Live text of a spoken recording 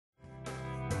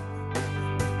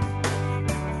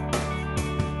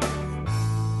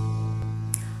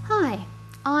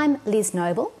I'm Liz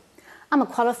Noble. I'm a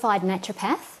qualified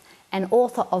naturopath and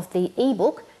author of the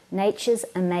ebook Nature's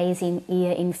Amazing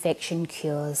Ear Infection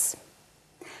Cures.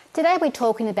 Today we're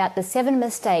talking about the 7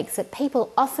 mistakes that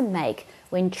people often make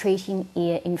when treating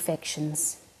ear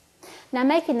infections. Now,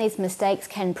 making these mistakes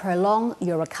can prolong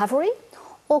your recovery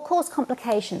or cause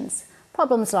complications.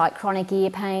 Problems like chronic ear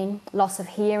pain, loss of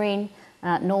hearing,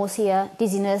 nausea,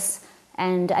 dizziness,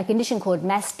 and a condition called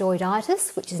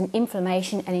mastoiditis, which is an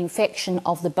inflammation and infection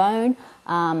of the bone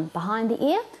behind the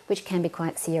ear, which can be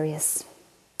quite serious.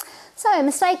 So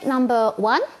mistake number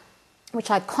 1,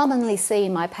 which I commonly see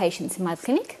in my patients in my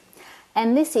clinic,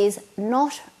 and this is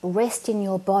not resting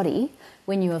your body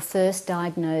when you are first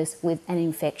diagnosed with an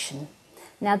infection.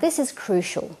 Now, this is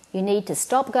crucial. You need to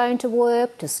stop going to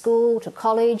work, to school, to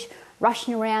college,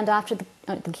 rushing around after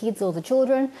the kids or the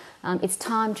children. It's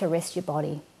time to rest your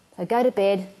body. So go to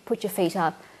bed, put your feet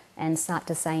up and start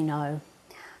to say no.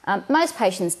 Most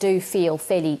patients do feel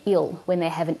fairly ill when they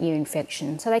have an ear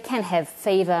infection. So they can have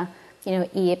fever,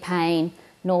 ear pain,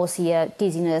 nausea,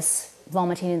 dizziness,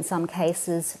 vomiting in some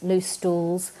cases, loose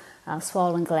stools,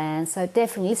 swollen glands. So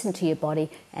definitely listen to your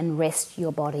body and rest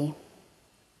your body.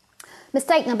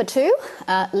 Mistake number 2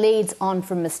 leads on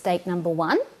from mistake number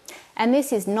 1, and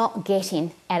this is not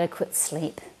getting adequate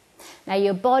sleep. Now,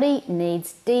 your body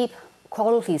needs deep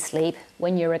quality sleep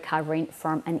when you're recovering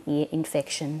from an ear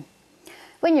infection.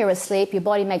 When you're asleep, your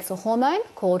body makes a hormone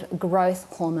called growth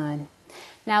hormone.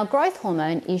 Now, growth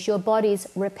hormone is your body's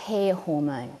repair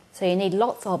hormone, so you need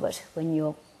lots of it when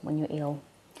you're ill.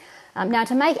 Now,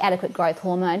 to make adequate growth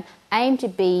hormone, aim to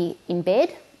be in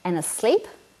bed and asleep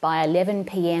by 11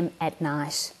 p.m. at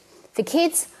night. For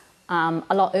kids, a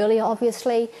lot earlier,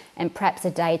 obviously, and perhaps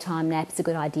a daytime nap is a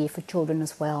good idea for children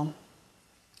as well.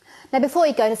 Now, before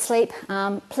you go to sleep,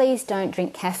 please don't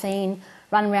drink caffeine,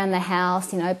 run around the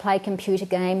house, play computer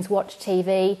games, watch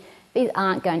TV. These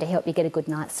aren't going to help you get a good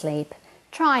night's sleep.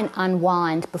 Try and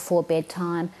unwind before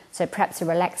bedtime, so perhaps a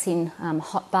relaxing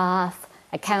hot bath,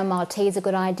 a chamomile tea is a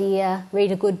good idea,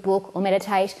 read a good book or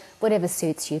meditate, whatever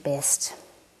suits you best.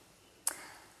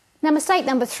 Now, mistake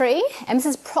number 3, and this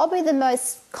is probably the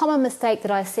most common mistake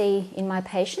that I see in my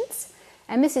patients,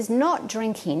 and this is not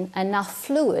drinking enough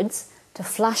fluids to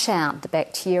flush out the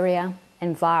bacteria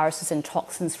and viruses and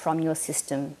toxins from your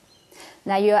system.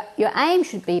 Now, your aim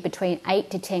should be between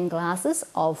 8 to 10 glasses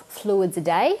of fluids a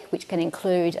day, which can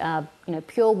include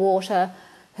pure water,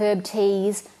 herb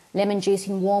teas, lemon juice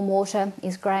in warm water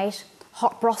is great.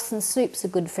 Hot broths and soups are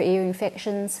good for ear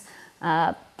infections.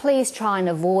 Please try and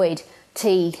avoid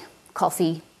tea,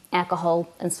 coffee, alcohol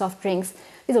and soft drinks.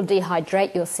 This will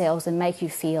dehydrate your cells and make you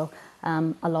feel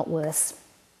a lot worse.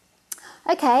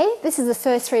 Okay, this is the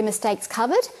first 3 mistakes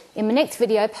covered. In the next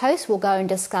video post, we'll go and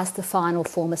discuss the final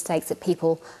 4 mistakes that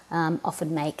people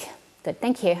often make. Good,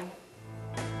 thank you.